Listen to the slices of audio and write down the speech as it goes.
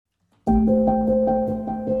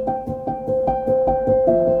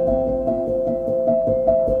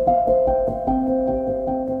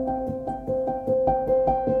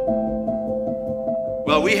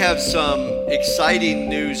Well, we have some exciting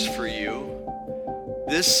news for you.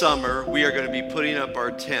 This summer, we are going to be putting up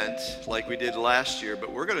our tent like we did last year,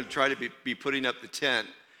 but we're going to try to be putting up the tent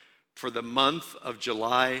for the month of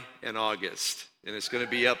July and August, and it's going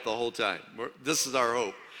to be up the whole time. This is our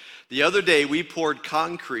hope. The other day, we poured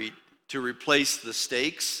concrete to replace the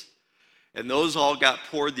stakes, and those all got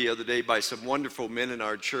poured the other day by some wonderful men in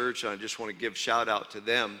our church, and I just want to give shout out to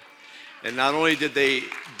them. And not only did they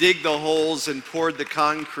dig the holes and poured the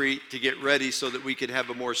concrete to get ready so that we could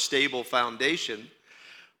have a more stable foundation,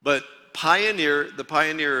 but the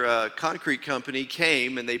Pioneer Concrete Company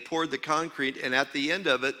came and they poured the concrete, and at the end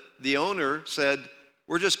of it, the owner said,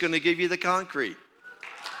 "We're just going to give you the concrete."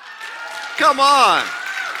 Come on!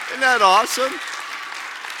 Isn't that awesome?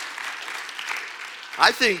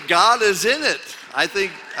 I think God is in it. I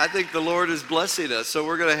think the Lord is blessing us. So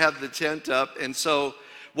we're going to have the tent up, and so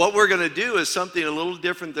what we're going to do is something a little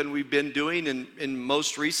different than we've been doing in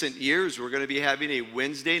most recent years. We're going to be having a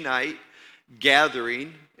Wednesday night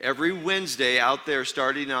gathering every Wednesday out there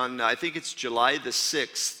starting on, I think it's July the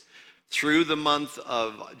 6th, through the month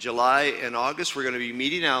of July and August. We're going to be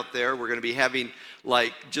meeting out there. We're going to be having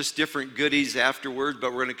like just different goodies afterwards,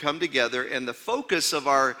 but we're going to come together. And the focus of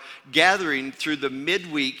our gathering through the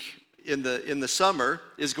midweek in the summer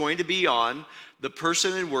is going to be on the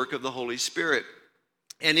person and work of the Holy Spirit.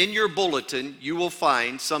 And in your bulletin, you will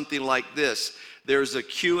find something like this. There's a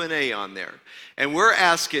Q&A on there. And we're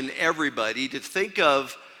asking everybody to think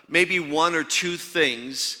of maybe one or two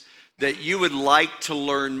things that you would like to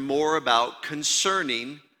learn more about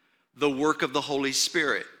concerning the work of the Holy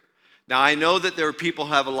Spirit. Now, I know that there are people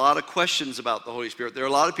who have a lot of questions about the Holy Spirit. There are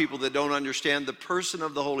a lot of people that don't understand the person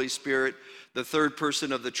of the Holy Spirit, the third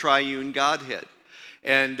person of the triune Godhead.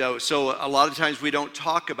 And so a lot of times we don't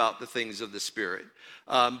talk about the things of the Spirit.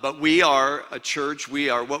 But we are a church, we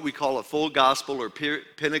are what we call a full gospel or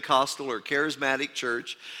Pentecostal or charismatic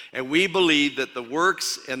church, and we believe that the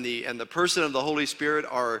works and the person of the Holy Spirit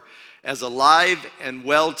are as alive and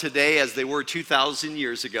well today as they were 2,000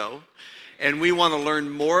 years ago. And we want to learn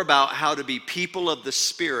more about how to be people of the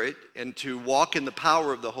Spirit and to walk in the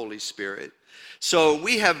power of the Holy Spirit. So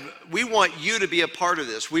we want you to be a part of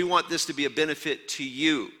this. We want this to be a benefit to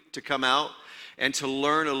you to come out and to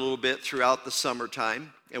learn a little bit throughout the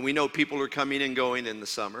summertime. And we know people are coming and going in the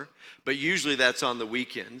summer, but usually that's on the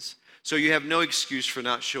weekends. So you have no excuse for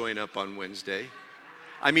not showing up on Wednesday.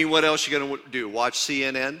 I mean, what else are you going to do? Watch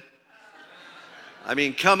CNN? I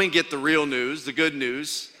mean, come and get the real news, the good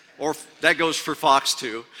news, or that goes for Fox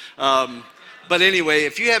too. But anyway,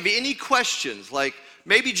 if you have any questions, like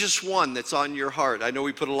maybe just one that's on your heart. I know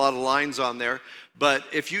we put a lot of lines on there, but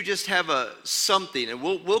if you just have something, and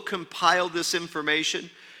we'll compile this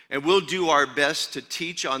information, and we'll do our best to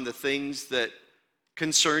teach on the things that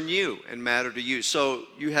concern you and matter to you. So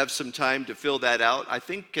you have some time to fill that out. I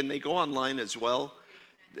think, can they go online as well?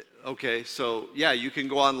 Okay, so yeah, you can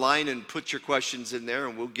go online and put your questions in there,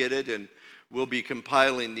 and we'll get it, and we'll be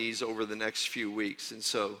compiling these over the next few weeks. And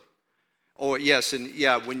so, oh yes, and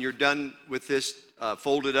yeah, when you're done with this,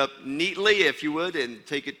 fold it up neatly, if you would, and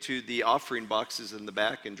take it to the offering boxes in the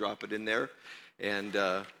back and drop it in there, and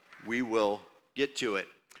we will get to it.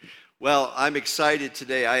 Well, I'm excited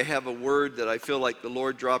today. I have a word that I feel like the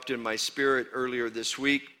Lord dropped in my spirit earlier this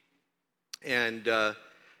week, and the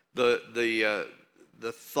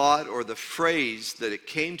thought or the phrase that it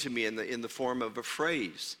came to me in the form of a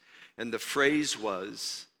phrase, and the phrase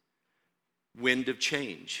was wind of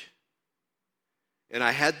change. And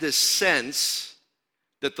I had this sense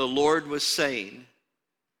that the Lord was saying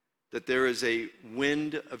that there is a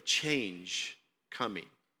wind of change coming.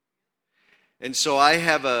 And so I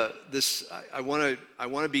have I want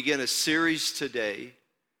to begin a series today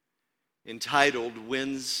entitled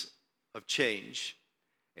Winds of Change.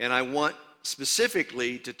 And I want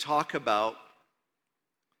specifically to talk about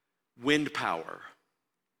wind power.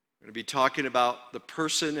 I'm going to be talking about the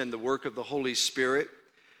person and the work of the Holy Spirit.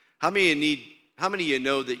 How many of you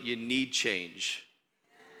know that you need change?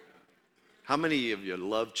 How many of you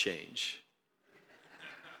love change?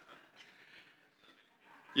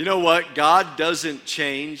 You know what? God doesn't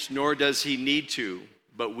change, nor does he need to,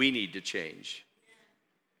 but we need to change.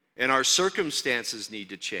 And our circumstances need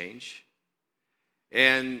to change.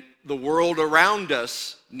 And the world around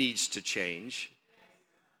us needs to change.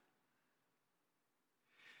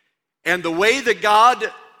 And the way that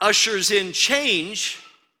God ushers in change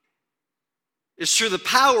is through the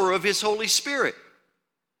power of his Holy Spirit.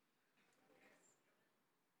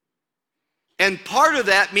 And part of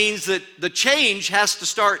that means that the change has to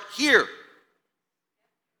start here.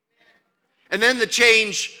 And then the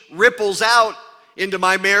change ripples out into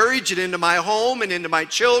my marriage and into my home and into my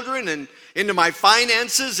children and into my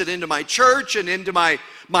finances and into my church and into my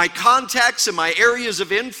contacts and my areas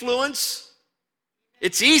of influence.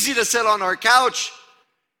 It's easy to sit on our couch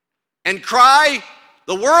and cry,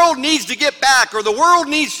 the world needs to get back, or the world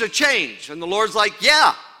needs to change. And the Lord's like,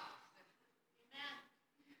 yeah.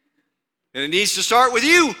 And it needs to start with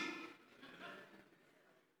you.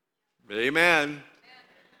 Amen.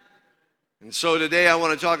 And so today I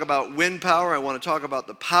want to talk about wind power. I want to talk about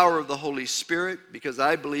the power of the Holy Spirit, because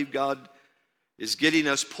I believe God is getting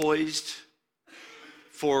us poised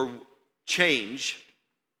for change.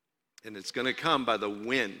 And it's going to come by the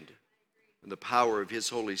wind and the power of His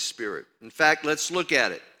Holy Spirit. In fact, let's look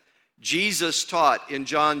at it. Jesus taught in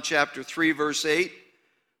John chapter 3, verse 8,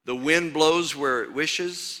 the wind blows where it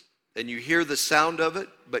wishes, and you hear the sound of it,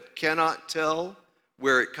 but cannot tell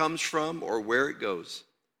where it comes from or where it goes.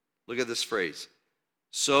 Look at this phrase.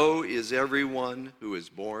 So is everyone who is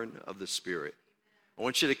born of the Spirit. I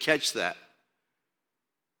want you to catch that.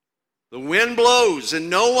 The wind blows and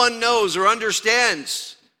no one knows or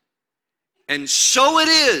understands. And so it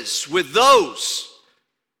is with those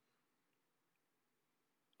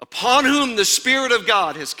upon whom the Spirit of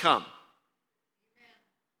God has come.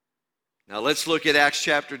 Now let's look at Acts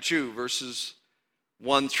chapter 2, verses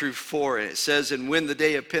 1 through 4. And it says, and when the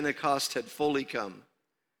day of Pentecost had fully come,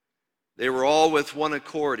 they were all with one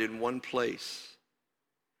accord in one place.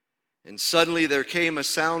 And suddenly there came a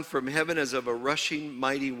sound from heaven as of a rushing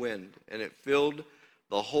mighty wind, and it filled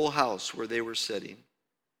the whole house where they were sitting.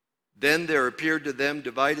 Then there appeared to them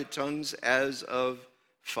divided tongues as of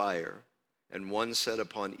fire, and one sat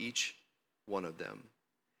upon each one of them.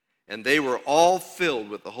 And they were all filled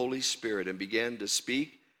with the Holy Spirit and began to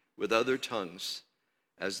speak with other tongues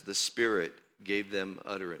as the Spirit gave them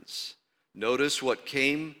utterance. Notice what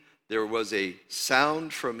came. There was a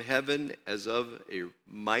sound from heaven as of a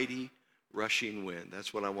mighty rushing wind.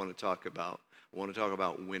 That's what I want to talk about. I want to talk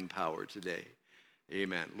about wind power today.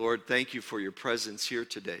 Amen. Lord, thank you for your presence here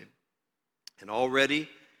today. And already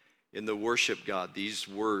in the worship, God, these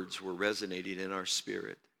words were resonating in our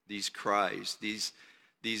spirit. These cries, these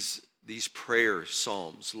prayer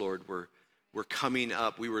psalms, Lord, were coming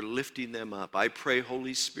up. We were lifting them up. I pray,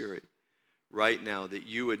 Holy Spirit, right now that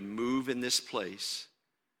you would move in this place.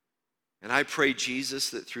 And I pray,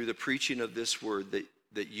 Jesus, that through the preaching of this word,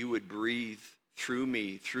 that you would breathe through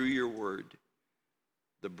me, through your word,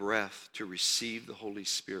 the breath to receive the Holy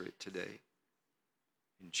Spirit today.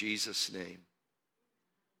 In Jesus' name,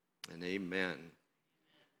 and amen.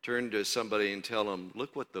 Turn to somebody and tell them,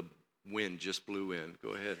 look what the wind just blew in. Go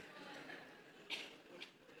ahead.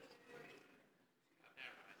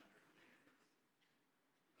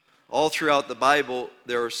 All throughout the Bible,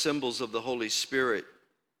 there are symbols of the Holy Spirit.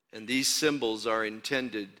 And these symbols are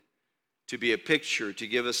intended to be a picture to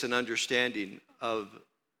give us an understanding of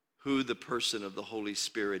who the person of the Holy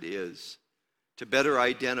Spirit is, to better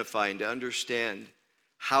identify and to understand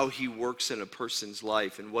how he works in a person's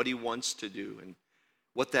life and what he wants to do and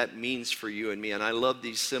what that means for you and me. And I love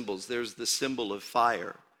these symbols. There's the symbol of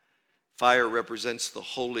fire. Fire represents the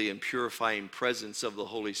holy and purifying presence of the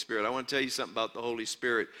Holy Spirit. I want to tell you something about the Holy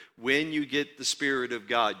Spirit. When you get the Spirit of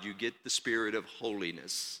God, you get the spirit of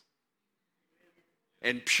holiness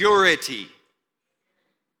and purity.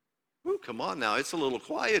 Ooh, come on now, it's a little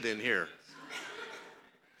quiet in here.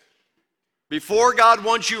 Before God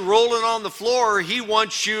wants you rolling on the floor, he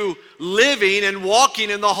wants you living and walking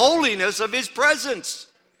in the holiness of his presence.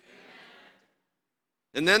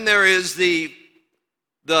 And then there is the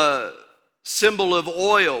symbol of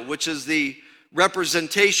oil, which is the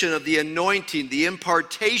representation of the anointing, the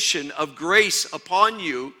impartation of grace upon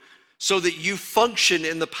you so that you function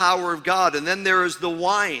in the power of God. And then there is the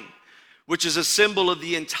wine, which is a symbol of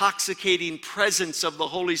the intoxicating presence of the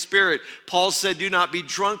Holy Spirit. Paul said, do not be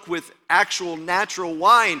drunk with actual natural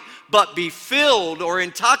wine, but be filled or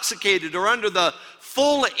intoxicated or under the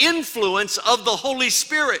full influence of the Holy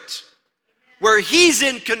Spirit, where he's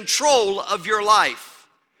in control of your life.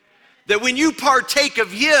 That when you partake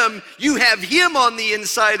of him, you have him on the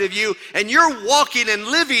inside of you, and you're walking and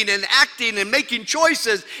living and acting and making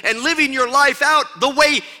choices and living your life out the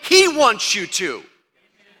way he wants you to.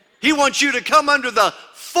 He wants you to come under the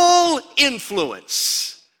full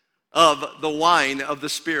influence of the wine of the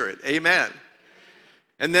Spirit. Amen.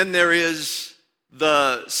 And then there is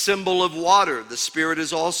the symbol of water. The Spirit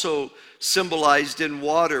is also symbolized in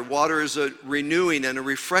water. Water is a renewing and a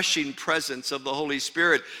refreshing presence of the Holy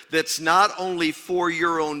Spirit that's not only for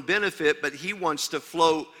your own benefit, but he wants to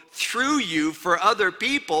flow through you for other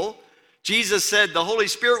people Jesus said the Holy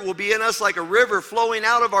Spirit will be in us like a river flowing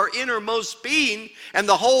out of our innermost being. And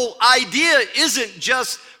the whole idea isn't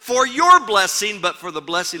just for your blessing, but for the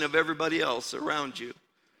blessing of everybody else around you.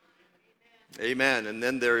 Amen. And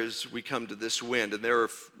then we come to this wind, and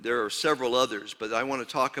there are several others, but I want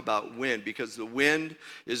to talk about wind because the wind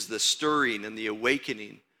is the stirring and the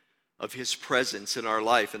awakening of His presence in our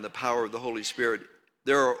life and the power of the Holy Spirit.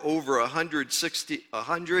 There are over 160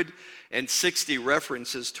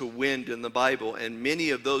 references to wind in the Bible, and many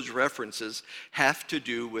of those references have to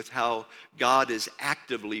do with how God is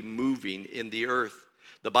actively moving in the earth.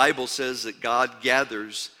 The Bible says that God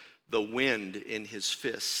gathers the wind in His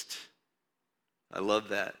fist. I love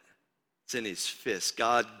that. It's in His fist.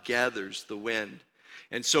 God gathers the wind.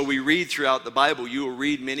 And so we read throughout the Bible, you will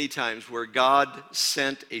read many times where God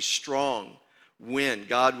sent a strong wind.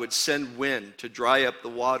 God would send wind to dry up the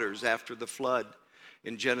waters after the flood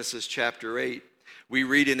in Genesis chapter 8. We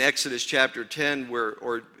read in Exodus chapter 10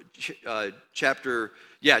 chapter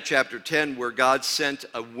 10 where God sent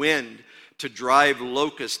a wind to drive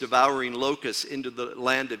devouring locusts into the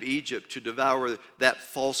land of Egypt to devour that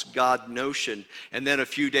false god notion. And then a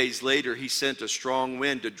few days later, He sent a strong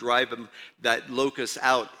wind to drive that locust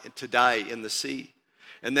out to die in the sea.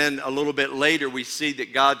 And then a little bit later, we see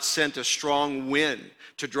that God sent a strong wind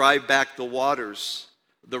to drive back the waters,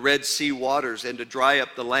 the Red Sea waters, and to dry up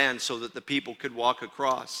the land so that the people could walk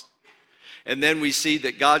across. And then we see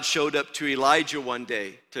that God showed up to Elijah one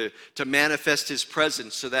day to manifest His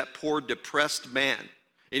presence to that poor depressed man.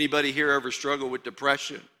 Anybody here ever struggle with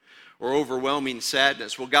depression or overwhelming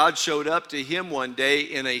sadness? Well, God showed up to him one day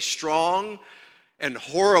in a strong and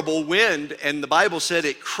horrible wind, and the Bible said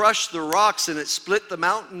it crushed the rocks and it split the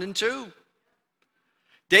mountain in two.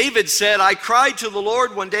 David said, I cried to the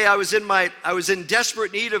Lord one day. I was in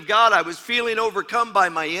desperate need of God. I was feeling overcome by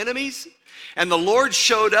my enemies, and the Lord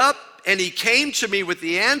showed up. And He came to me with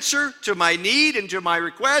the answer to my need and to my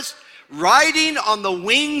request, riding on the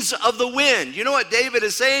wings of the wind. You know what David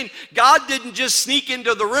is saying? God didn't just sneak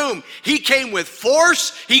into the room. He came with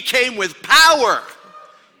force. He came with power.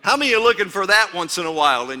 How many are looking for that once in a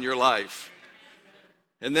while in your life?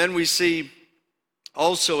 And then we see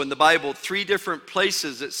also in the Bible, 3 different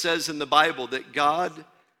places it says in the Bible that God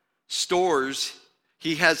stores,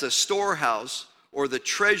 He has a storehouse, or the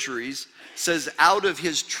treasuries, says out of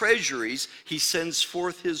His treasuries He sends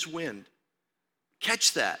forth His wind.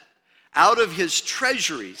 Catch that. Out of His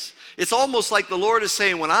treasuries. It's almost like the Lord is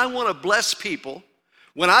saying, when I want to bless people,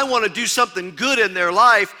 when I want to do something good in their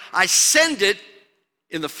life, I send it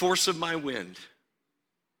in the force of my wind.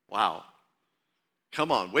 Wow.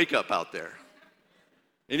 Come on, wake up out there.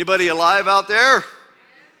 Anybody alive out there?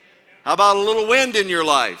 How about a little wind in your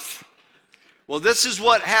life? Well, this is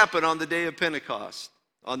what happened on the day of Pentecost.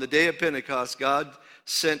 On the day of Pentecost, God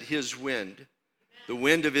sent His wind, the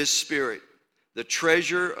wind of His Spirit. The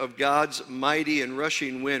treasure of God's mighty and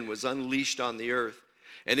rushing wind was unleashed on the earth,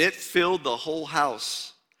 and it filled the whole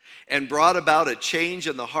house and brought about a change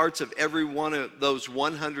in the hearts of every one of those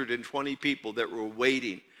 120 people that were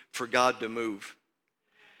waiting for God to move.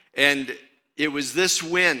 And it was this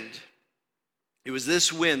wind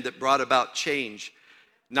that brought about change,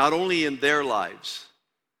 not only in their lives,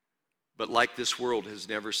 but like this world has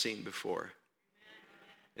never seen before.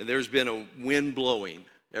 And there's been a wind blowing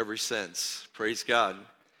ever since. Praise God.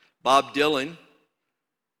 Bob Dylan,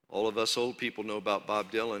 all of us old people know about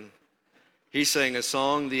Bob Dylan. He sang a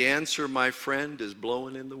song, "The answer, my friend, is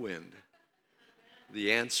blowing in the wind."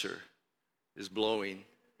 The answer is blowing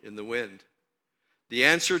in the wind. The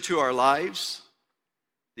answer to our lives,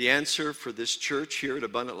 the answer for this church here at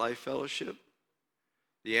Abundant Life Fellowship,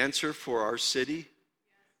 the answer for our city,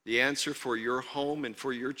 the answer for your home and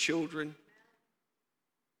for your children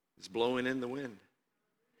is blowing in the wind.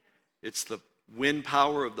 It's the wind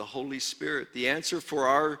power of the Holy Spirit. The answer for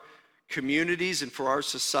our communities and for our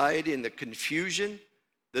society and the confusion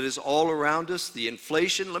that is all around us, the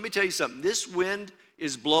inflation. Let me tell you something. This wind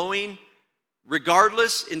is blowing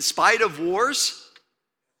regardless, in spite of wars.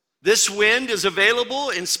 This wind is available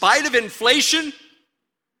in spite of inflation,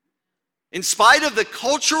 in spite of the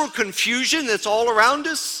cultural confusion that's all around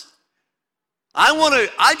us.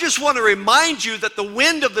 I just want to remind you that the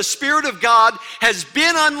wind of the Spirit of God has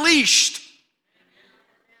been unleashed.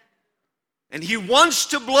 And He wants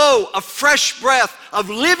to blow a fresh breath of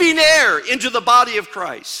living air into the body of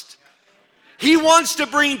Christ. He wants to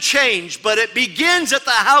bring change, but it begins at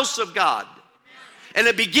the house of God. And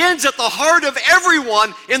it begins at the heart of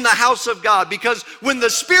everyone in the house of God. Because when the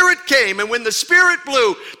Spirit came and when the Spirit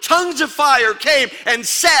blew, tongues of fire came and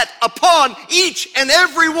sat upon each and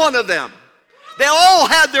every one of them. They all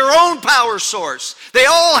had their own power source. They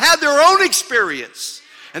all had their own experience.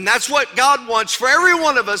 And that's what God wants for every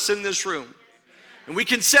one of us in this room. And we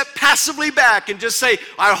can sit passively back and just say,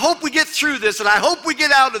 I hope we get through this, and I hope we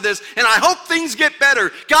get out of this, and I hope things get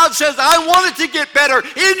better. God says, I want it to get better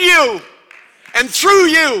in you and through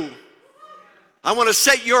you. I want to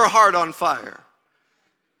set your heart on fire.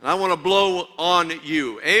 And I want to blow on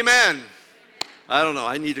you. Amen. I don't know.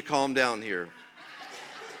 I need to calm down here.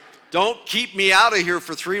 Don't keep me out of here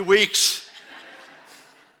for 3 weeks.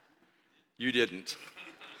 You didn't.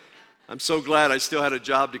 I'm so glad I still had a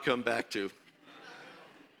job to come back to.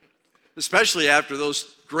 Especially after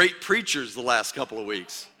those great preachers the last couple of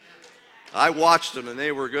weeks. I watched them and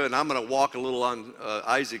they were good. And I'm going to walk a little on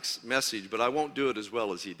Isaac's message, but I won't do it as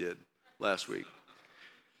well as he did last week.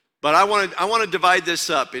 But I want to divide this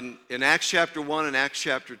up in Acts chapter 1 and Acts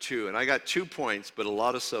chapter 2. And I got 2 points, but a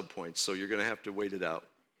lot of subpoints, so you're going to have to wait it out.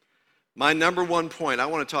 My number 1 point, I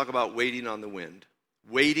want to talk about waiting on the wind.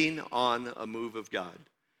 Waiting on a move of God.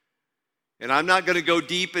 And I'm not going to go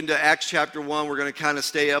deep into Acts chapter 1. We're going to kind of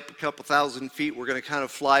stay up a couple thousand feet. We're going to kind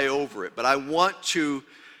of fly over it. But I want to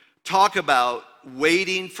talk about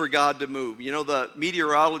waiting for God to move. You know, the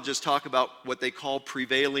meteorologists talk about what they call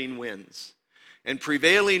prevailing winds. And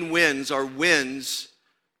prevailing winds are winds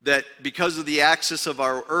that, because of the axis of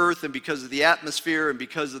our earth and because of the atmosphere and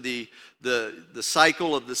because of the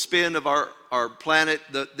cycle of the spin of our planet,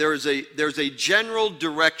 there's a general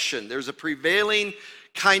direction. There's a prevailing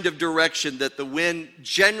kind of direction that the wind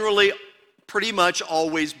generally pretty much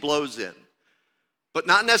always blows in. But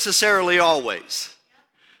not necessarily always.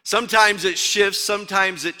 Sometimes it shifts,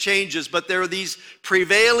 sometimes it changes, but there are these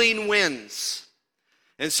prevailing winds.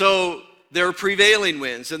 And so there are prevailing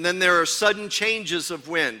winds, and then there are sudden changes of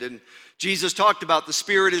wind. And Jesus talked about the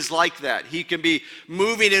Spirit is like that. He can be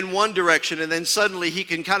moving in one direction, and then suddenly he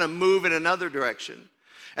can kind of move in another direction.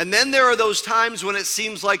 And then there are those times when it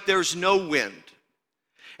seems like there's no wind,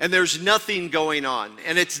 and there's nothing going on,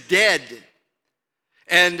 and it's dead.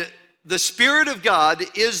 And the Spirit of God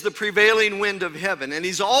is the prevailing wind of heaven, and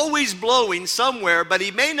he's always blowing somewhere, but he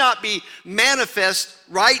may not be manifest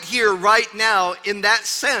right here, right now, in that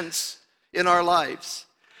sense in our lives.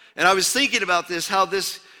 And I was thinking about this, how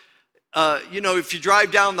this, if you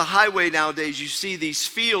drive down the highway nowadays, you see these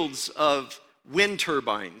fields of wind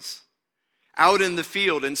turbines out in the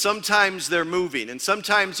field, and sometimes they're moving, and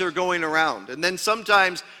sometimes they're going around, and then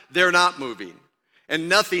sometimes they're not moving, and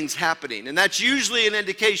nothing's happening. And that's usually an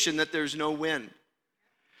indication that there's no wind.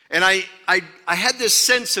 And I had this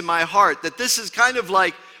sense in my heart that this is kind of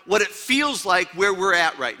like what it feels like where we're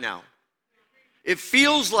at right now. It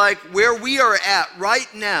feels like where we are at right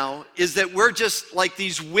now is that we're just like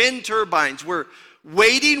these wind turbines. We're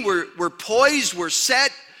waiting, we're poised, we're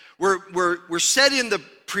set, we're set in the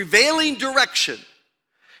prevailing direction.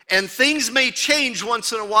 And things may change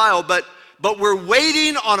once in a while, but we're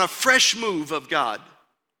waiting on a fresh move of God.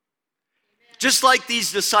 Just like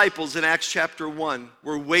these disciples in Acts chapter 1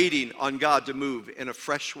 were waiting on God to move in a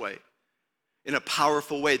fresh way, in a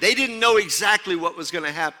powerful way. They didn't know exactly what was going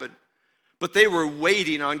to happen, but they were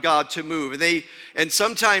waiting on God to move. And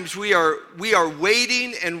sometimes we are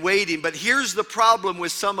waiting and waiting. But here's the problem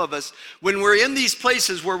with some of us. When we're in these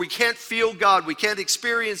places where we can't feel God, we can't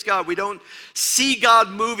experience God, we don't see God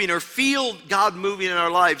moving or feel God moving in our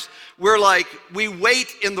lives, we wait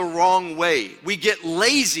in the wrong way. We get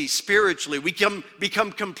lazy spiritually. We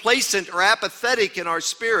become complacent or apathetic in our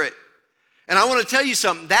spirit. And I want to tell you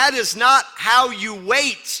something. That is not how you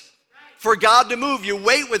wait for God to move. You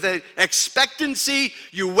wait with an expectancy,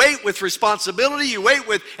 you wait with responsibility, you wait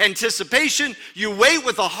with anticipation, you wait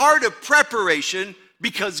with a heart of preparation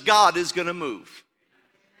because God is going to move.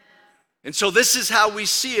 And so this is how we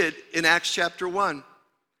see it in Acts chapter 1.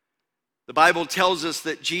 The Bible tells us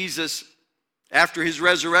that Jesus, after his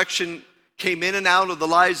resurrection, came in and out of the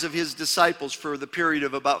lives of his disciples for the period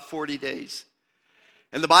of about 40 days.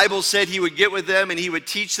 And the Bible said he would get with them and he would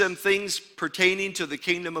teach them things pertaining to the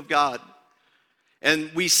kingdom of God.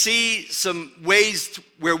 And we see some ways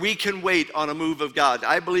where we can wait on a move of God.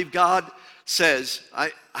 I believe God says,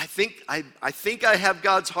 I think I have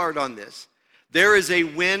God's heart on this. There is a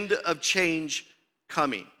wind of change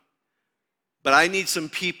coming. But I need some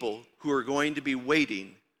people who are going to be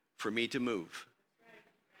waiting for me to move.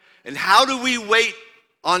 And how do we wait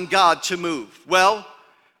on God to move? Well,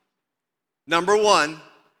 number one,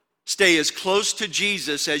 stay as close to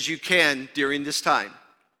Jesus as you can during this time.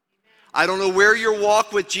 I don't know where your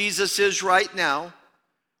walk with Jesus is right now,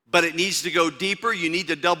 but it needs to go deeper. You need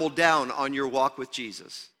to double down on your walk with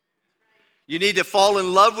Jesus. You need to fall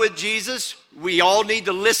in love with Jesus. We all need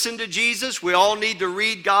to listen to Jesus. We all need to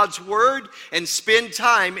read God's word and spend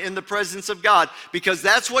time in the presence of God, because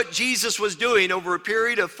that's what Jesus was doing over a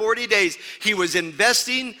period of 40 days. He was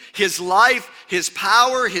investing his life, his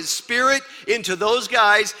power, his spirit into those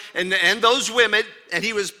guys and those women, and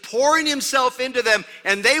he was pouring himself into them,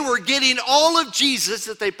 and they were getting all of Jesus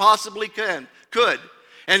that they possibly could.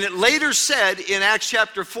 And it later said in Acts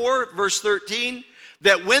chapter 4, verse 13,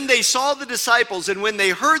 that when they saw the disciples and when they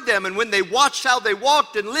heard them and when they watched how they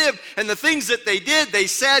walked and lived and the things that they did, they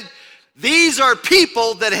said, these are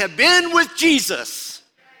people that have been with Jesus.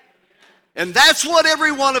 And that's what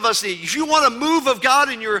every one of us needs. If you want a move of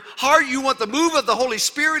God in your heart, you want the move of the Holy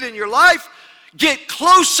Spirit in your life, get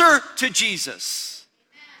closer to Jesus.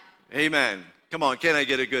 Amen. Come on, can I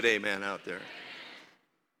get a good amen out there?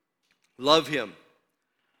 Love him.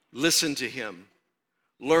 Listen to him.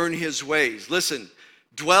 Learn his ways. Listen.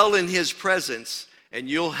 Dwell in his presence, and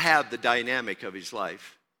you'll have the dynamic of his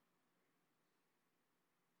life.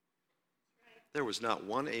 There was not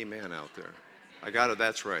one amen out there. I got it,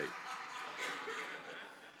 that's right.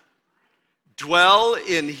 Dwell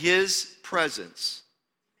in his presence,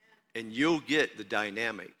 and you'll get the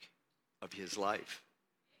dynamic of his life.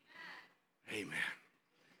 Amen.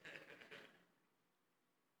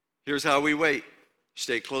 Here's how we wait.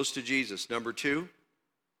 Stay close to Jesus. Number 2,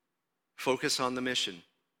 focus on the mission.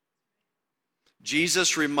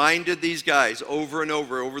 Jesus reminded these guys over and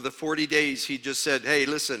over the 40 days. He just said, hey,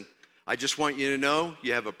 listen, I just want you to know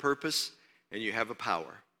you have a purpose and you have a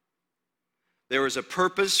power. There is a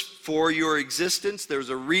purpose for your existence. There's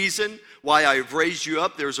a reason why I've raised you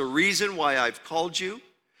up. There's a reason why I've called you.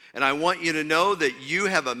 And I want you to know that you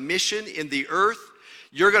have a mission in the earth.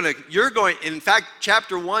 You're going, in fact,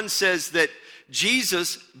 chapter 1 says that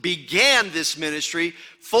Jesus began this ministry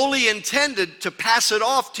fully intended to pass it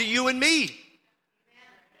off to you and me.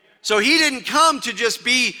 So he didn't come to just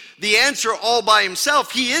be the answer all by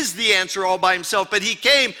himself. He is the answer all by himself, but he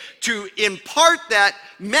came to impart that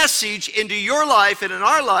message into your life and in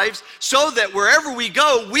our lives so that wherever we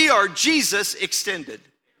go, we are Jesus extended.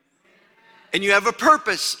 And you have a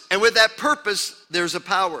purpose, and with that purpose, there's a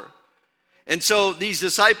power. And so these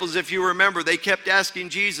disciples, if you remember, they kept asking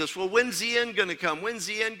Jesus, well, when's the end going to come? When's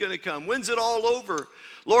the end going to come? When's it all over?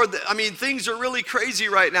 Lord, I mean, things are really crazy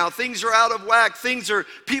right now. Things are out of whack.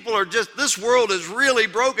 People are just, this world is really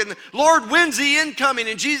broken. Lord, when's the end coming?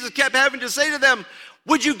 And Jesus kept having to say to them,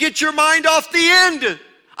 would you get your mind off the end?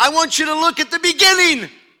 I want you to look at the beginning.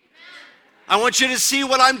 I want you to see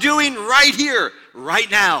what I'm doing right here, right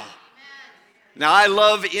now. Now, I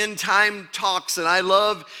love end-time talks, and I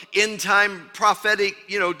love end-time prophetic,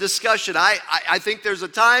 discussion. I think there's a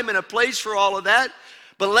time and a place for all of that,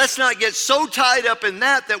 but let's not get so tied up in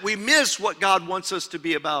that we miss what God wants us to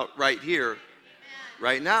be about right here,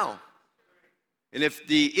 right now. And if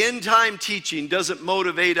the end-time teaching doesn't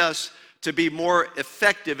motivate us to be more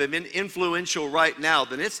effective and influential right now,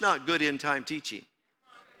 then it's not good end-time teaching.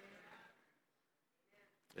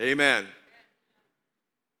 Amen.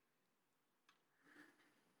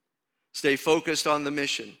 Stay focused on the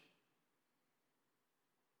mission.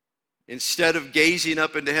 Instead of gazing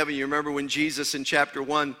up into heaven, you remember when Jesus in chapter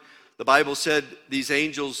 1, the Bible said these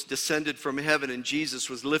angels descended from heaven and Jesus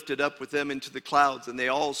was lifted up with them into the clouds, and they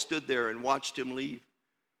all stood there and watched him leave.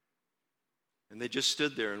 And they just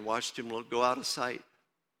stood there and watched him go out of sight.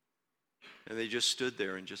 And they just stood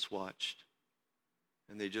there and just watched.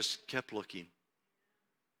 And they just kept looking.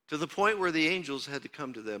 To the point where the angels had to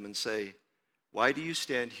come to them and say, why do you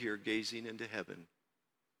stand here gazing into heaven?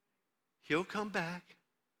 He'll come back,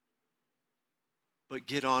 but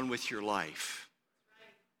get on with your life.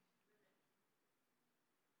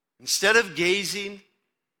 Instead of gazing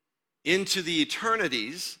into the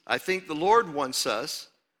eternities, I think the Lord wants us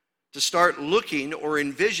to start looking or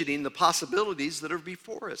envisioning the possibilities that are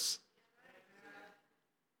before us.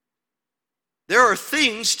 There are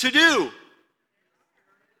things to do.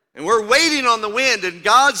 And we're waiting on the wind, and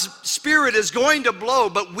God's Spirit is going to blow,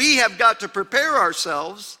 but we have got to prepare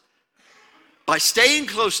ourselves by staying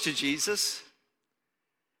close to Jesus,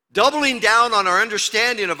 doubling down on our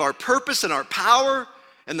understanding of our purpose and our power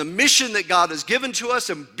and the mission that God has given to us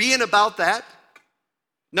and being about that.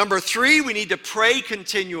 Number 3, we need to pray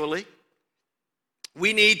continually.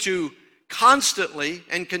 We need to constantly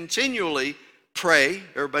and continually pray.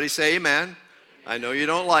 Everybody say amen. I know you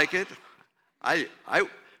don't like it.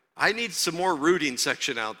 I need some more rooting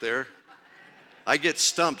section out there. I get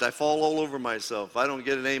stumped. I fall all over myself. I don't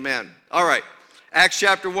get an amen. All right. Acts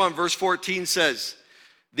chapter 1, verse 14 says,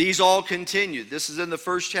 these all continued. This is in the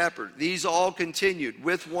first chapter. These all continued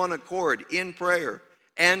with one accord in prayer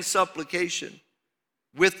and supplication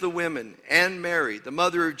with the women and Mary, the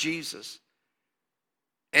mother of Jesus,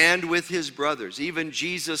 and with his brothers. Even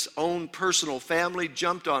Jesus' own personal family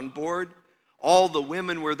jumped on board. All the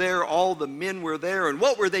women were there, all the men were there. And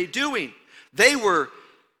what were they doing? They were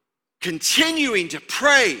continuing to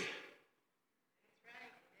pray.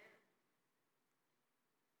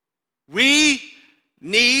 We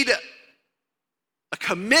need a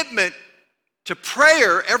commitment to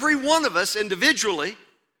prayer, every one of us individually,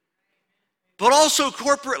 but also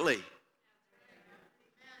corporately.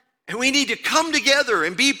 And we need to come together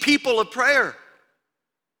and be people of prayer.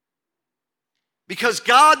 Because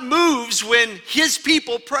God moves when his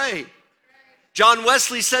people pray. John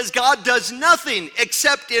Wesley says God does nothing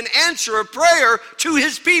except in answer of prayer to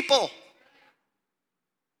his people.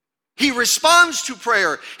 He responds to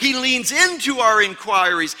prayer. He leans into our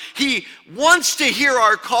inquiries. He wants to hear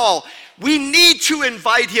our call. We need to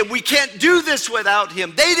invite him. We can't do this without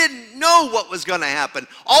him. They didn't know what was going to happen.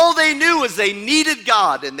 All they knew was they needed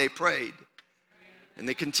God, and they prayed. And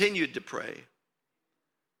they continued to pray.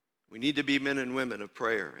 We need to be men and women of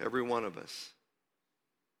prayer, every one of us.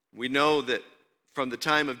 We know that from the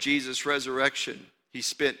time of Jesus' resurrection, he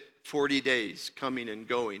spent 40 days coming and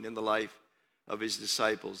going in the life of his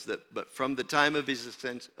disciples. But from the time of his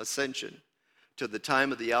ascension to the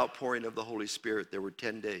time of the outpouring of the Holy Spirit, there were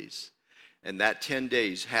 10 days. And that 10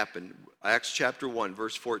 days happened. Acts chapter 1,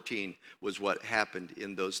 verse 14 was what happened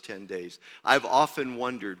in those 10 days. I've often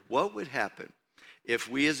wondered what would happen if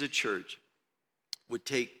we as a church would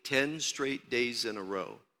take 10 straight days in a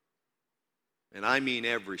row, and I mean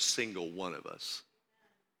every single one of us,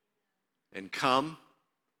 and come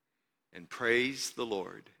and praise the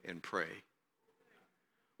Lord and pray.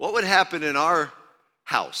 What would happen in our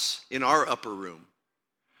house, in our upper room?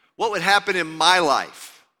 What would happen in my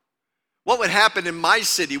life? What would happen in my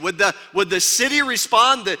city? Would the city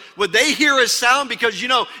respond? Would they hear a sound? Because,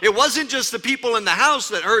 it wasn't just the people in the house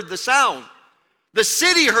that heard the sound. The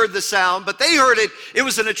city heard the sound, but they heard it. It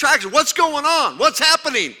was an attraction. What's going on? What's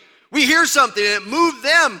happening? We hear something, and it moved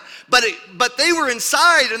them, but they were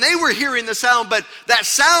inside, and they were hearing the sound, but that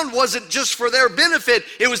sound wasn't just for their benefit.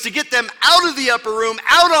 It was to get them out of the upper room,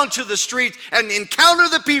 out onto the street, and encounter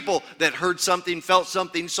the people that heard something, felt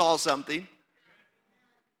something, saw something.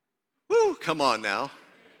 Woo, come on now.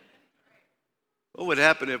 What would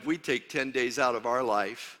happen if we take 10 days out of our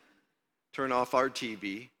life, turn off our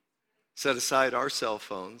TV, set aside our cell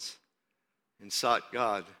phones, and sought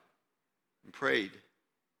God and prayed?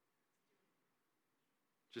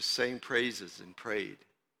 Just sang praises and prayed.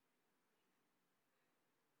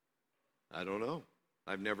 I don't know.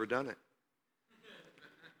 I've never done it.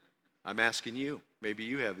 I'm asking you. Maybe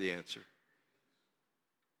you have the answer.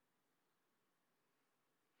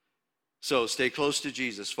 So stay close to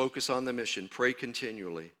Jesus. Focus on the mission. Pray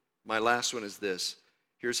continually. My last one is this.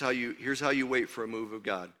 Here's how you wait for a move of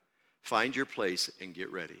God. Find your place and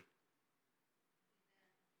get ready.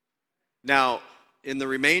 Now, in the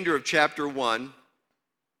remainder of chapter 1,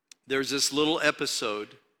 there's this little episode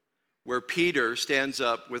where Peter stands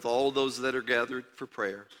up with all those that are gathered for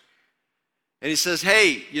prayer. And he says,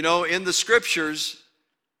 hey, in the scriptures,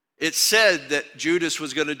 it said that Judas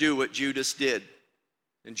was going to do what Judas did.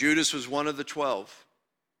 And Judas was one of the 12.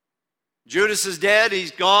 Judas is dead.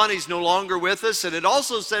 He's gone. He's no longer with us. And it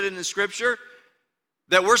also said in the scripture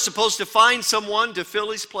that we're supposed to find someone to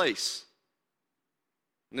fill his place.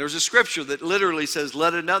 And there's a scripture that literally says,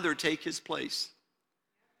 let another take his place.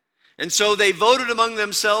 And so they voted among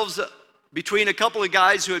themselves between a couple of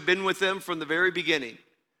guys who had been with them from the very beginning.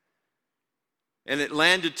 And it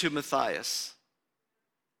landed to Matthias.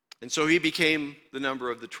 And so he became the number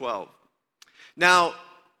of the 12. Now,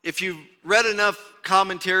 if you've read enough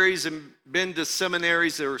commentaries and been to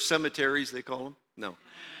seminaries, or cemeteries they call them, no.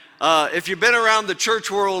 If you've been around the church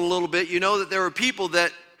world a little bit, you know that there are people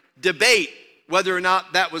that debate whether or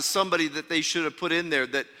not that was somebody that they should have put in there,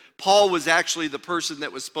 that Paul was actually the person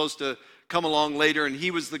that was supposed to come along later, and he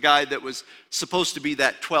was the guy that was supposed to be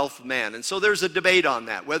that 12th man. And so there's a debate on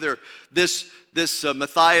that, whether this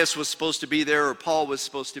Matthias was supposed to be there or Paul was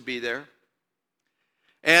supposed to be there.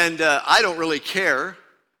 And I don't really care.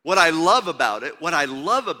 What I love about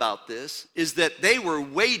this is that they were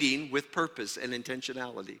waiting with purpose and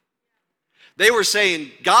intentionality. They were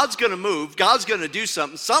saying, God's going to move, God's going to do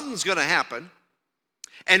something, something's going to happen,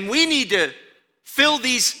 and we need to fill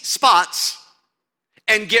these spots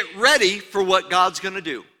and get ready for what God's going to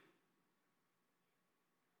do.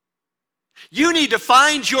 You need to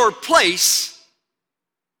find your place,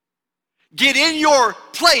 get in your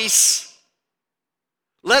place,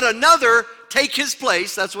 let another take his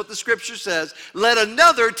place. That's what the scripture says. Let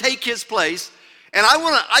another take his place, And I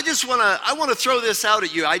want to throw this out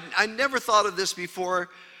at you. I never thought of this before.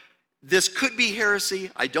 This could be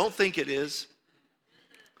heresy. I don't think it is.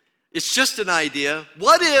 It's just an idea.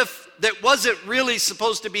 What if that wasn't really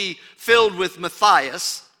supposed to be filled with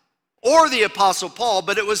Matthias or the Apostle Paul,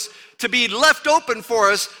 but it was to be left open for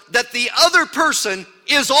us that the other person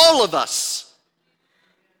is all of us?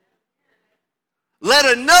 Let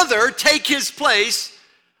another take his place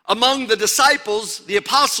among the disciples, the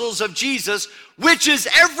apostles of Jesus, which is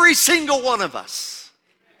every single one of us.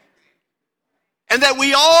 And that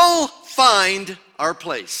we all find our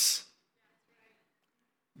place.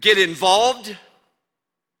 Get involved,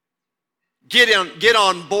 get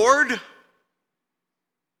on board,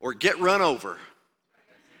 or get run over,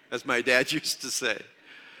 as my dad used to say.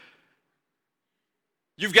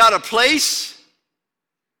 You've got a place,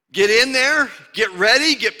 get in there, get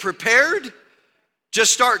ready, get prepared.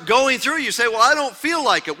 Just start going through. You say, well, I don't feel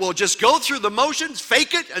like it. Well, just go through the motions,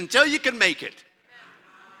 fake it until you can make it.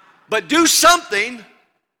 But do something,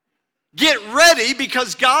 get ready,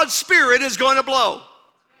 because God's Spirit is going to blow.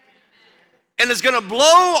 And it's going to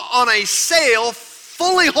blow on a sail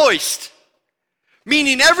fully hoist,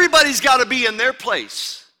 meaning everybody's got to be in their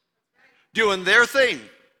place, doing their thing.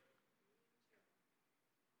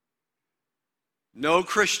 No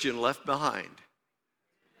Christian left behind.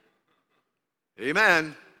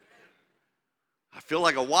 Amen. I feel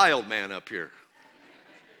like a wild man up here.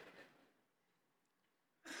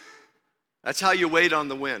 That's how you wait on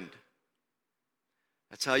the wind.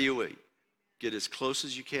 That's how you wait. Get as close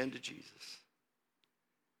as you can to Jesus.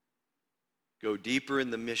 Go deeper in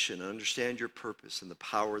the mission. Understand your purpose and the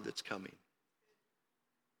power that's coming.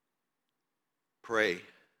 Pray.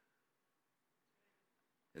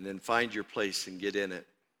 And then find your place and get in it.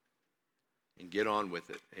 And get on with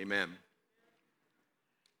it. Amen.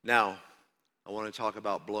 Now, I want to talk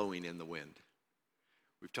about blowing in the wind.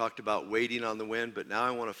 We've talked about waiting on the wind, but now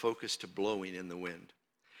I want to focus to blowing in the wind.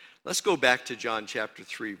 Let's go back to John chapter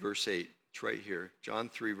 3, verse 8. It's right here. John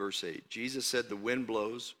 3, verse 8. Jesus said the wind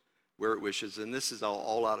blows where it wishes, and this is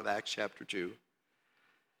all out of Acts chapter 2.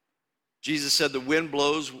 Jesus said the wind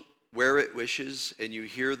blows where it wishes, and you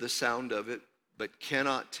hear the sound of it, but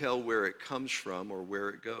cannot tell where it comes from or where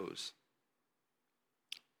it goes.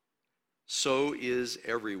 So is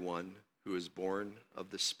everyone who is born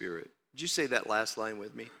of the Spirit. Did you say that last line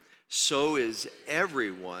with me? So is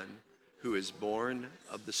everyone who is born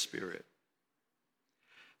of the Spirit.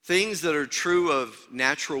 Things that are true of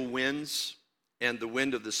natural winds and the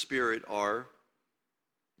wind of the Spirit are,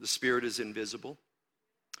 the Spirit is invisible.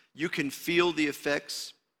 You can feel the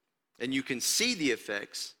effects and you can see the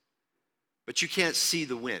effects, but you can't see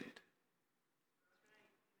the wind.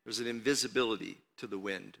 There's an invisibility to the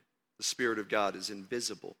wind. The Spirit of God is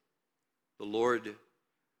invisible. The Lord, the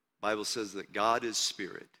Bible says that God is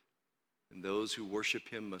Spirit, and those who worship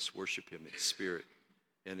Him must worship Him in spirit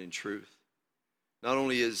and in truth. Not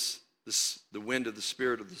only is the wind of the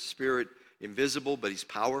Spirit invisible, but He's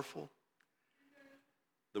powerful.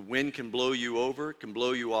 The wind can blow you over, it can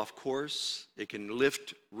blow you off course. It can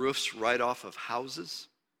lift roofs right off of houses.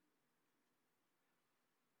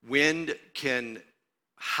 Wind can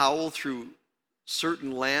howl through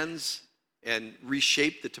certain lands and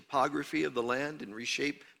reshape the topography of the land and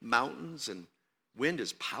reshape mountains. And wind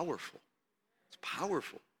is powerful. It's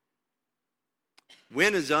powerful.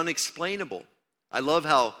 Wind is unexplainable. I love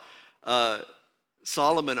how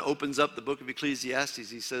Solomon opens up the book of Ecclesiastes.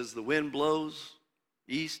 He says the wind blows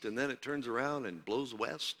east and then it turns around and blows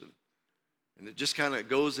west. And it just kind of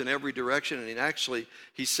goes in every direction. And actually,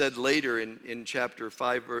 he said later in chapter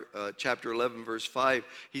 11, verse 5,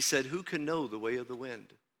 he said, who can know the way of the wind?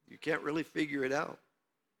 You can't really figure it out.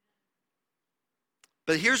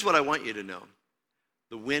 But here's what I want you to know.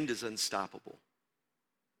 The wind is unstoppable.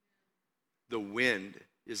 The wind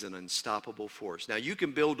is an unstoppable force. Now, you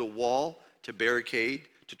can build a wall to barricade,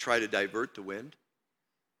 to try to divert the wind,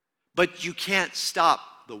 but you can't stop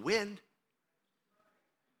the wind.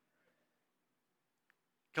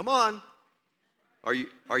 Come on. Are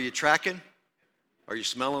you tracking? Are you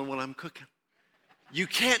smelling what I'm cooking? You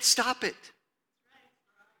can't stop it.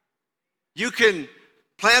 You can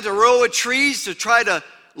plant a row of trees to try to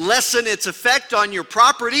lessen its effect on your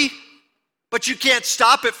property, but you can't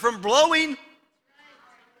stop it from blowing.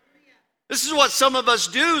 This is what some of us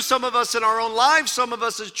do, some of us in our own lives, some of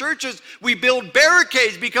us as churches. We build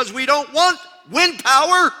barricades because we don't want wind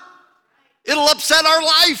power. It'll upset our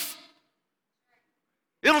life.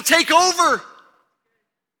 It'll take over.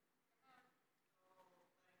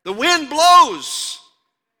 The wind blows,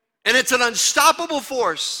 and it's an unstoppable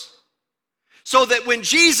force. So that when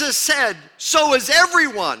Jesus said, so is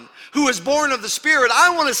everyone who is born of the Spirit,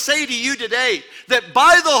 I want to say to you today that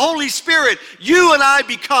by the Holy Spirit, you and I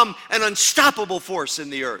become an unstoppable force in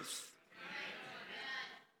the earth.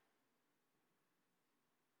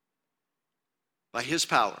 By His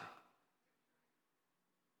power.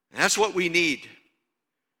 And that's what we need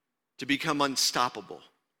to become unstoppable.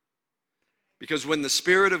 Because when the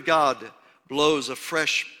Spirit of God blows a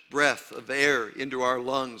fresh breath of air into our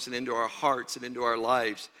lungs and into our hearts and into our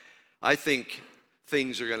lives, I think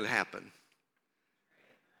things are going to happen.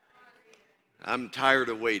 I'm tired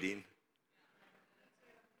of waiting.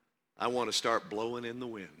 I want to start blowing in the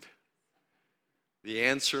wind. The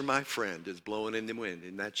answer, my friend, is blowing in the wind,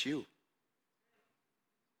 and that's you.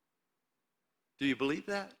 Do you believe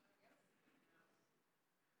that?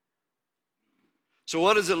 So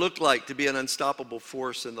what does it look like to be an unstoppable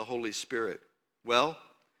force in the Holy Spirit? Well,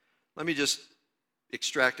 let me just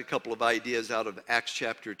extract a couple of ideas out of Acts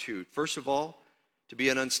chapter 2. First of all, to be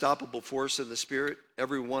an unstoppable force in the Spirit,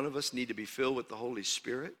 every one of us need to be filled with the Holy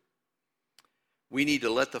Spirit. We need to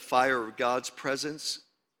let the fire of God's presence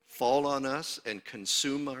fall on us and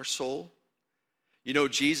consume our soul. You know,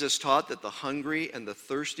 Jesus taught that the hungry and the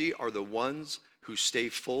thirsty are the ones who stay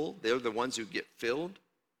full. They're the ones who get filled.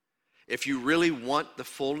 If you really want the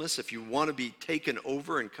fullness, if you want to be taken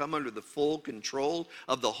over and come under the full control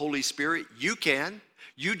of the Holy Spirit, you can.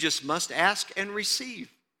 You just must ask and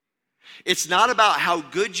receive. It's not about how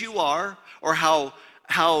good you are or how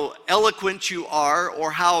eloquent you are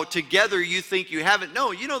or how together you think you have it.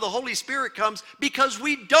 No, you know the Holy Spirit comes because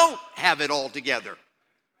we don't have it all together.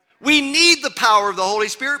 We need the power of the Holy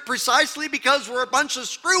Spirit precisely because we're a bunch of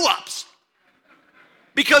screw-ups.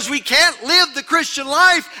 Because we can't live the Christian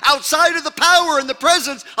life outside of the power and the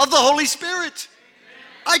presence of the Holy Spirit.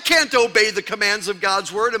 I can't obey the commands of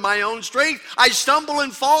God's word in my own strength. I stumble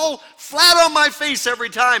and fall flat on my face every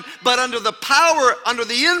time. But under the power, under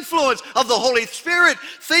the influence of the Holy Spirit,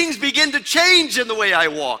 things begin to change in the way I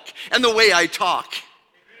walk and the way I talk.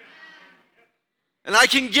 And I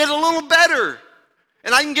can get a little better.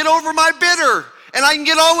 And I can get over my bitter. And I can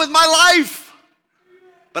get on with my life.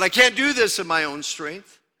 But I can't do this in my own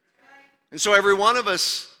strength. And so every one of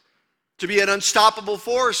us, to be an unstoppable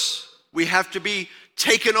force, we have to be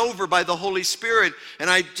taken over by the Holy Spirit. And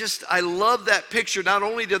I love that picture. Not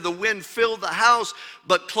only did the wind fill the house,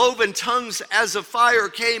 but cloven tongues as a fire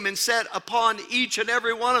came and set upon each and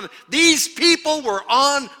every one of them. These people were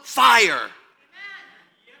on fire.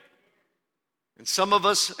 And some of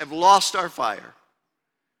us have lost our fire.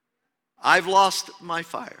 I've lost my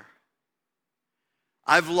fire.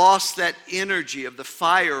 I've lost that energy of the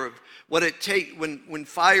fire of what it takes when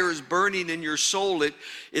fire is burning in your soul.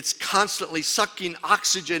 It's constantly sucking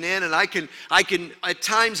oxygen in, and I can at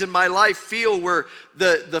times in my life feel where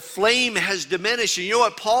the flame has diminished. And you know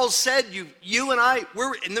what Paul said? You and I,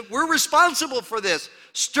 we're responsible for this.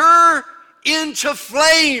 Stir into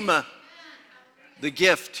flame the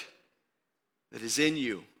gift that is in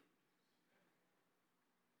you.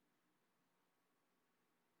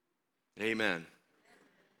 Amen.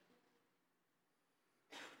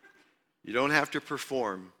 You don't have to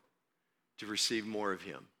perform to receive more of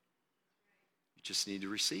Him. You just need to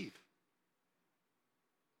receive.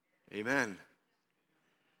 Amen.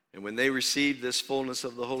 And when they received this fullness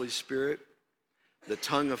of the Holy Spirit, the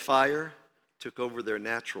tongue of fire took over their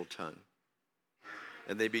natural tongue.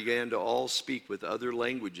 And they began to all speak with other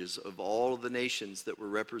languages of all of the nations that were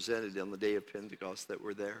represented on the day of Pentecost that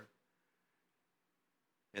were there.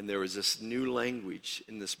 And there was this new language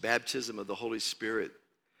in this baptism of the Holy Spirit.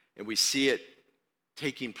 And we see it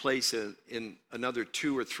taking place in another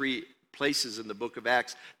 2 or 3 places in the book of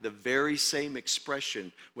Acts. The very same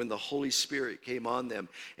expression when the Holy Spirit came on them.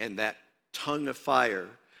 And that tongue of fire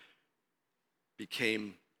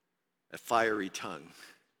became a fiery tongue.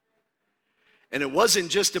 And it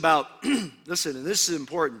wasn't just about, listen, and this is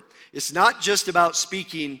important. It's not just about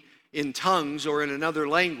speaking in tongues or in another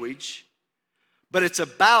language. But it's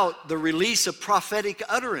about the release of prophetic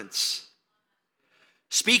utterance.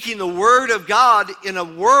 Speaking the word of God in a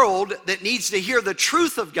world that needs to hear the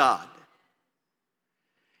truth of God.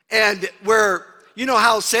 And where, you know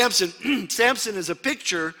how Samson is a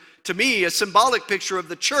picture, to me, a symbolic picture of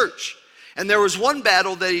the church. And there was one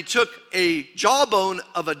battle that he took a jawbone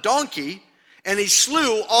of a donkey and he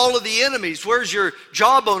slew all of the enemies. Where's your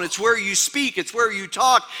jawbone? It's where you speak. It's where you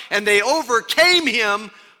talk. And they overcame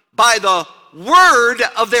him by the word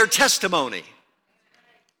of their testimony.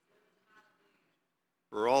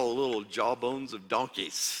 We're all little jawbones of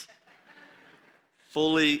donkeys,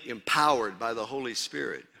 fully empowered by the Holy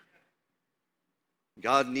Spirit.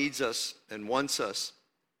 God needs us and wants us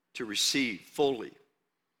to receive fully.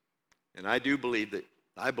 And I do believe that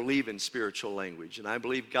I believe in spiritual language, and I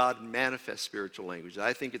believe God manifests spiritual language.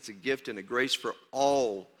 I think it's a gift and a grace for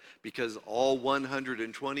all, because all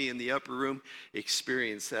 120 in the upper room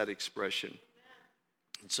experience that expression.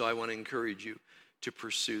 And so I want to encourage you to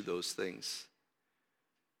pursue those things.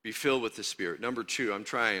 Be filled with the Spirit. Number 2, I'm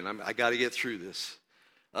trying. I got to get through this.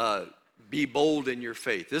 Be bold in your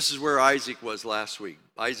faith. This is where Isaac was last week.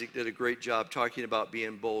 Isaac did a great job talking about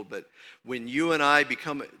being bold, but when you and I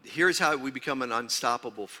here's how we become an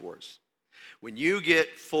unstoppable force. When you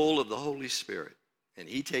get full of the Holy Spirit and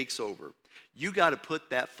He takes over, you got to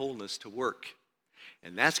put that fullness to work,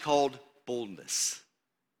 and that's called boldness.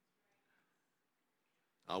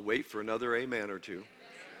 I'll wait for another amen or two.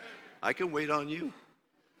 I can wait on you.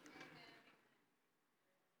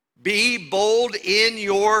 Be bold in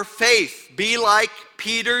your faith. Be like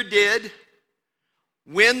Peter did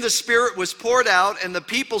when the Spirit was poured out and the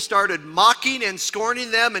people started mocking and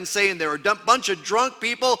scorning them and saying they're a bunch of drunk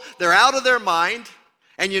people, they're out of their mind,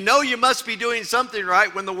 and you know you must be doing something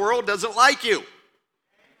right when the world doesn't like you.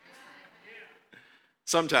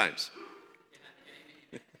 Sometimes.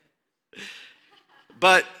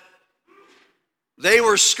 But they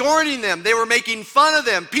were scorning them. They were making fun of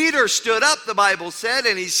them. Peter stood up, the Bible said,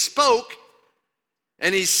 and he spoke.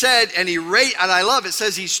 And he said, and I love it,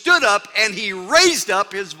 says he stood up and he raised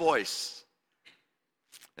up his voice.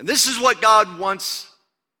 And this is what God wants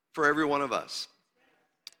for every one of us.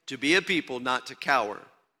 To be a people, not to cower.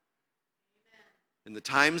 In the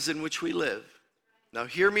times in which we live. Now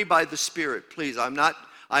hear me by the Spirit, please. I'm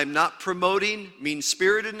not promoting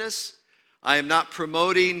mean-spiritedness. I am not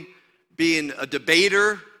promoting being a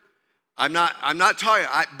debater. I'm not talking,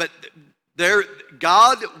 but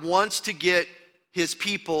God wants to get His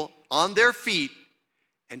people on their feet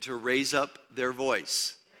and to raise up their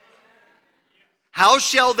voice. How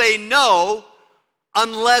shall they know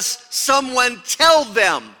unless someone tell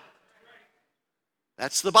them?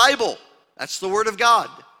 That's the Bible. That's the Word of God.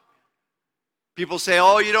 People say,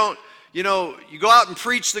 oh, you go out and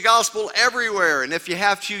preach the gospel everywhere, and if you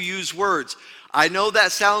have to, use words. I know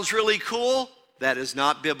that sounds really cool. That is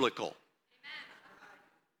not biblical.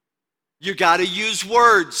 You got to use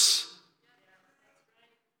words.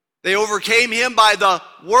 They overcame him by the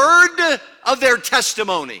word of their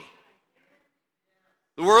testimony.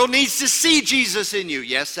 The world needs to see Jesus in you.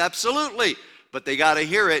 Yes, absolutely. But they got to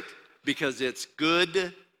hear it because it's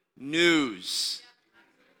good news.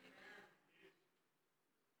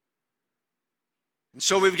 And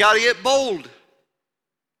so we've got to get bold.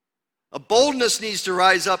 A boldness needs to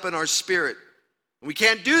rise up in our spirit. We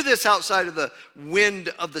can't do this outside of the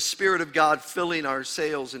wind of the Spirit of God filling our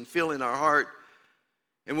sails and filling our heart.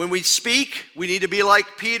 And when we speak, we need to be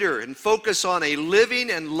like Peter and focus on a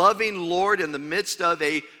living and loving Lord in the midst of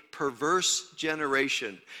a perverse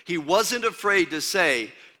generation. He wasn't afraid to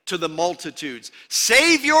say to the multitudes,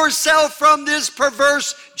 save yourself from this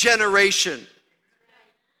perverse generation.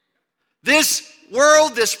 This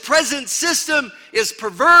world, this present system is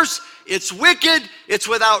perverse, it's wicked, it's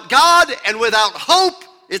without God and without hope.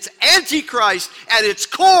 It's Antichrist at its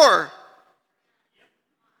core.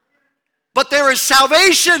 But there is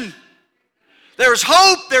salvation. There's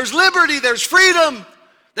hope, there's liberty, there's freedom,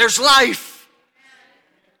 there's life.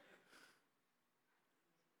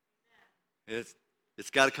 It's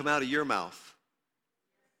got to come out of your mouth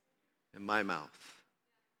and my mouth.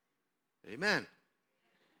 Amen.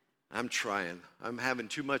 I'm trying. I'm having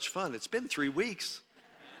too much fun. It's been 3 weeks.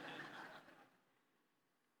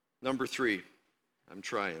 Number 3, I'm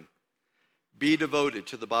trying. Be devoted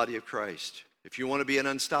to the body of Christ. If you want to be an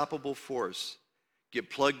unstoppable force,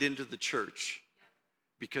 get plugged into the church,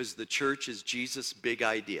 because the church is Jesus' big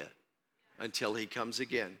idea until he comes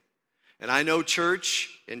again. And I know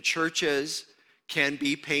church and churches can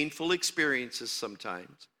be painful experiences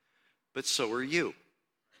sometimes, but so are you.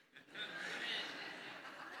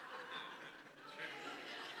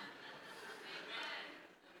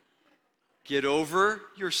 Get over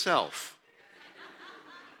yourself.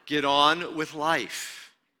 Get on with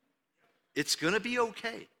life. It's going to be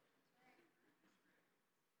okay.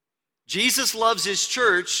 Jesus loves his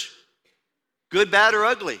church, good, bad, or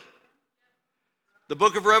ugly. The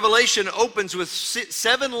book of Revelation opens with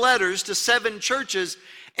 7 letters to 7 churches,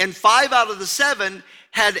 and 5 out of the 7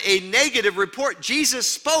 had a negative report. Jesus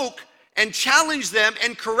spoke and challenged them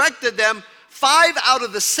and corrected them. 5 out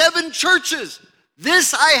of the 7 churches.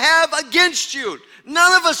 This I have against you.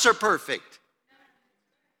 None of us are perfect.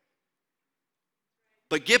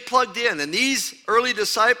 But get plugged in. And these early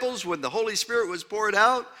disciples, when the Holy Spirit was poured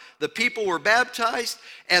out, the people were baptized,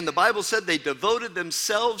 and the Bible said they devoted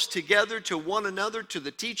themselves together to one another, to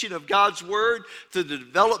the teaching of God's word, to the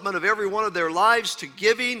development of every one of their lives, to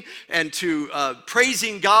giving and to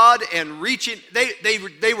praising God and reaching.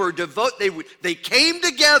 They were devout. They came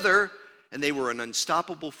together, and they were an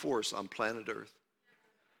unstoppable force on planet Earth.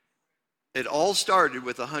 It all started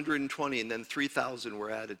with 120, and then 3,000 were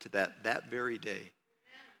added to that very day.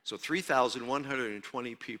 So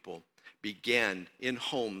 3,120 people began in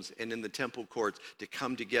homes and in the temple courts to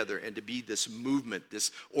come together and to be this movement,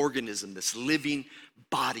 this organism, this living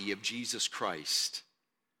body of Jesus Christ.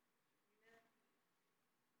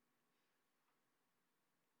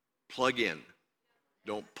 Plug in.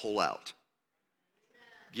 Don't pull out.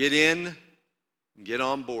 Get in, get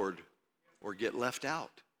on board, or get left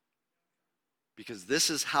out. Because this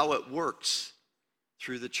is how it works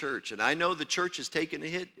through the church. And I know the church has taken a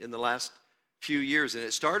hit in the last few years, and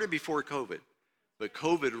it started before COVID. But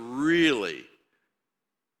COVID really,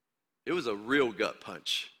 it was a real gut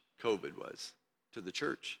punch, COVID was, to the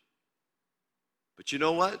church. But you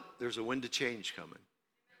know what? There's a wind of change coming.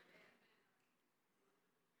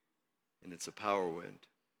 And it's a power wind.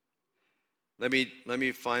 Let me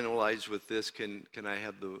finalize with this. Can I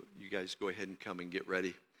have you guys go ahead and come and get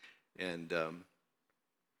ready? And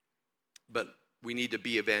but we need to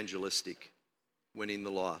be evangelistic, winning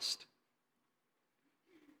the lost.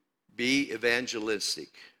 Be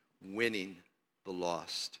evangelistic, winning the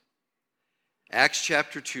lost. Acts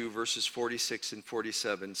chapter 2, verses 46 and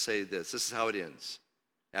 47 say this. This is how it ends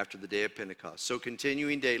after the day of Pentecost. So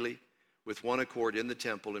continuing daily with one accord in the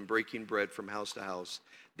temple and breaking bread from house to house,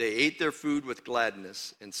 they ate their food with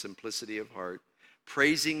gladness and simplicity of heart,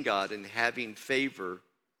 praising God and having favor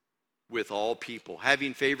with all people.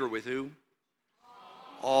 Having favor with who?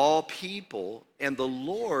 All people. And the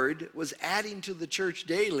Lord was adding to the church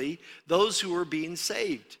daily those who were being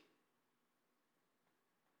saved.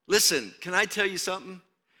 Listen, can I tell you something?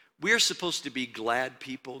 We're supposed to be glad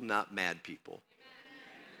people, not mad people.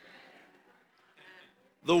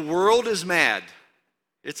 The world is mad.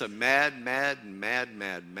 It's a mad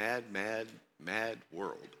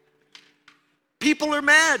world. People are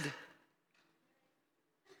mad.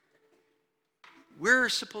 We're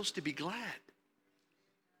supposed to be glad.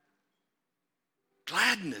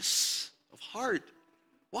 Gladness of heart.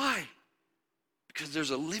 Why? Because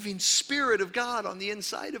there's a living Spirit of God on the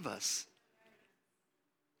inside of us.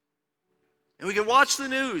 And we can watch the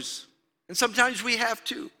news, and sometimes we have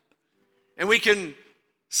to. And we can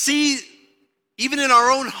see, even in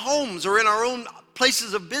our own homes or in our own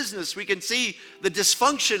places of business, we can see the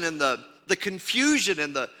dysfunction and the confusion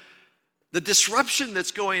and the disruption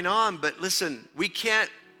that's going on. But listen, we can't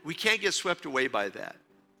get swept away by that.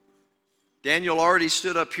 Daniel already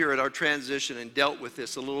stood up here at our transition and dealt with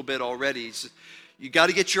this a little bit already. He said, you got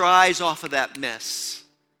to get your eyes off of that mess.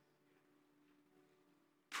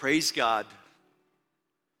 Praise God.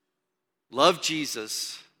 Love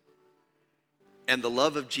Jesus. And the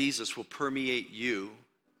love of Jesus will permeate you.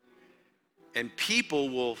 And people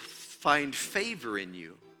will find favor in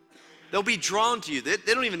you. They'll be drawn to you. They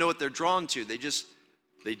don't even know what they're drawn to. They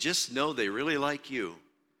just know they really like you.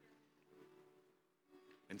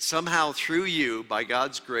 And somehow through you, by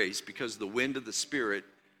God's grace, because the wind of the Spirit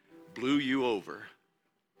blew you over,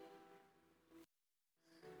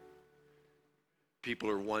 people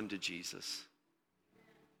are won to Jesus.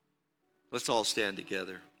 Let's all stand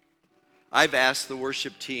together. I've asked the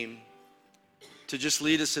worship team to just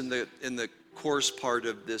lead us in the chorus part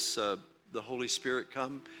of this, the Holy Spirit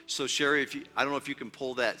come. So Sherry, I don't know if you can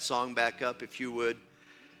pull that song back up, if you would.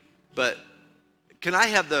 But can I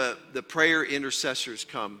have the prayer intercessors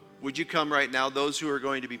come? Would you come right now, those who are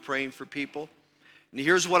going to be praying for people? And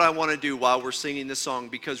here's what I want to do while we're singing this song,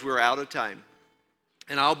 because we're out of time.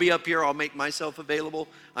 And I'll be up here. I'll make myself available.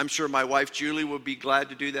 I'm sure my wife, Julie, will be glad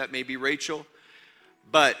to do that, maybe Rachel.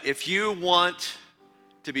 But if you want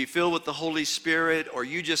to be filled with the Holy Spirit, or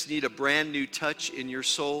you just need a brand new touch in your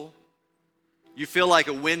soul, you feel like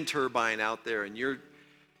a wind turbine out there, and you're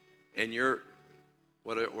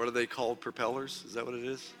what are they called? Propellers? Is that what it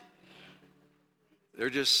is? They're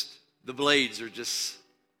just, the blades are just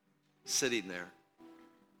sitting there.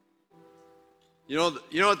 You know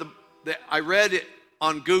what I read it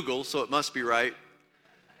on Google, so it must be right,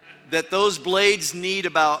 that those blades need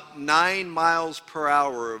about 9 miles per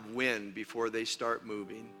hour of wind before they start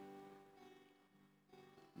moving.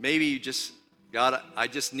 Maybe you just, God, I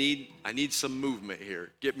need some movement here.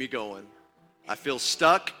 Get me going. I feel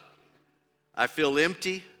stuck. I feel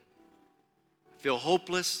empty. I feel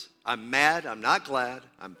hopeless. I'm mad. I'm not glad.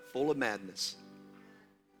 I'm full of madness.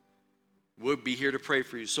 We'll be here to pray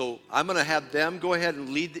for you. So I'm going to have them go ahead and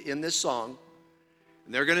lead in this song,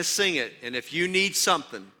 and they're going to sing it. And if you need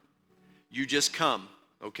something, you just come,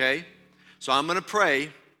 okay? So I'm going to pray,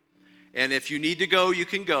 and if you need to go, you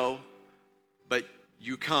can go, but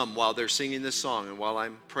you come while they're singing this song, and while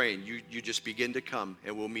I'm praying, you just begin to come,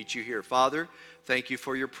 and we'll meet you here. Father, thank you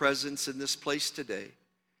for your presence in this place today.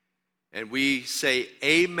 And we say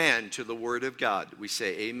amen to the word of God. We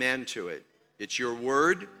say amen to it. It's your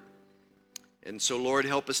word. And so, Lord,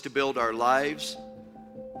 help us to build our lives,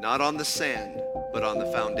 not on the sand, but on the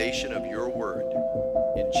foundation of your word.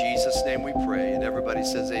 In Jesus' name we pray. And everybody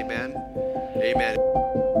says amen. Amen.